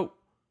 So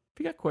if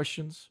you got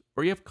questions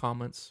or you have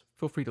comments,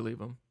 feel free to leave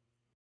them.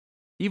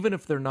 Even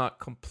if they're not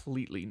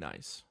completely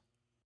nice.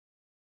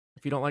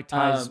 If you don't like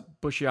Ty's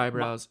bushy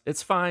eyebrows,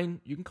 it's fine.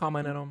 You can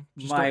comment on them.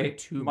 Just don't be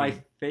too mean. My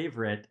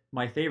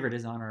favorite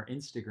is on our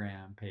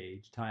Instagram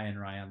page, Ty and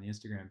Rye on the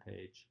Instagram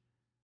page.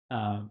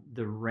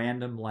 The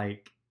random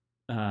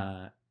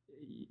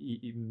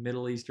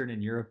Middle Eastern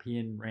and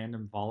European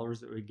random followers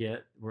that we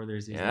get, where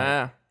there's these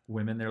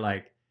women. They're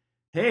like,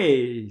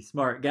 "Hey,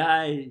 smart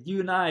guy,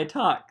 you and I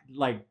talk."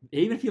 Like,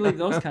 even if you leave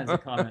those kinds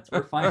of comments,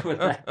 we're fine with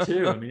that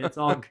too. I mean, it's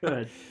all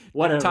good.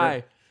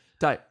 Whatever.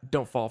 Ty,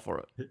 don't fall for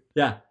it.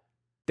 Yeah.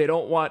 They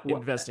don't want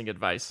investing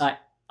advice. I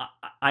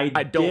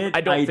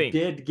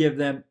did give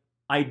them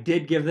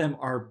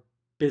our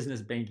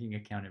business banking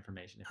account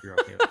information. If you're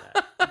okay with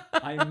that,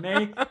 I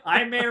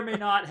may or may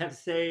not have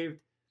saved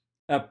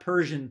a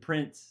Persian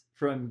prince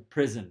from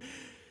prison.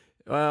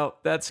 Well,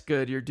 that's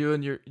good. You're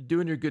doing your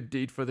good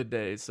deed for the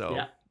day.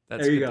 So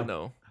that's good to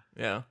know.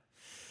 Yeah.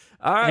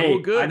 All right. Well,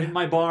 good. I'm in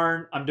my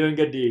barn. I'm doing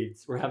good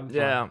deeds. We're having fun.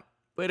 Yeah.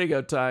 Way to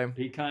go, Ty.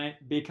 Be kind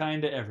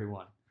to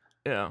everyone.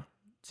 Yeah.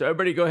 So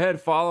everybody go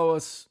ahead, follow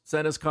us,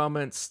 send us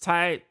comments.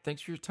 Ty,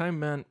 thanks for your time,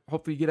 man.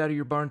 Hopefully you get out of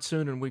your barn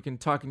soon and we can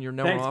talk in your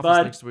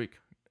office next week.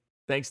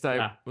 Thanks, Ty.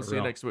 Yeah, we'll see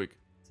you next week.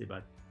 See you,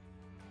 bud.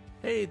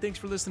 Hey, thanks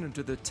for listening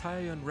to the Ty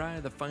and Rye,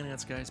 the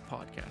Finance Guys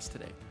podcast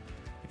today.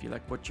 If you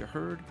like what you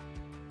heard,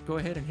 go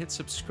ahead and hit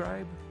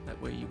subscribe.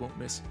 That way you won't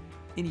miss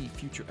any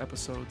future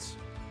episodes.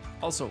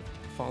 Also,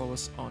 follow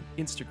us on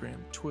Instagram,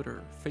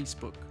 Twitter,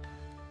 Facebook,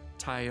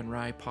 Ty and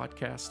Rye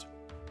Podcast.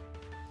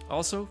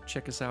 Also,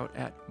 check us out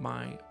at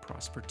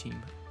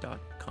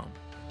myprosperteam.com.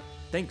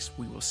 Thanks.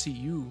 We will see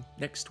you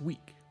next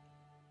week.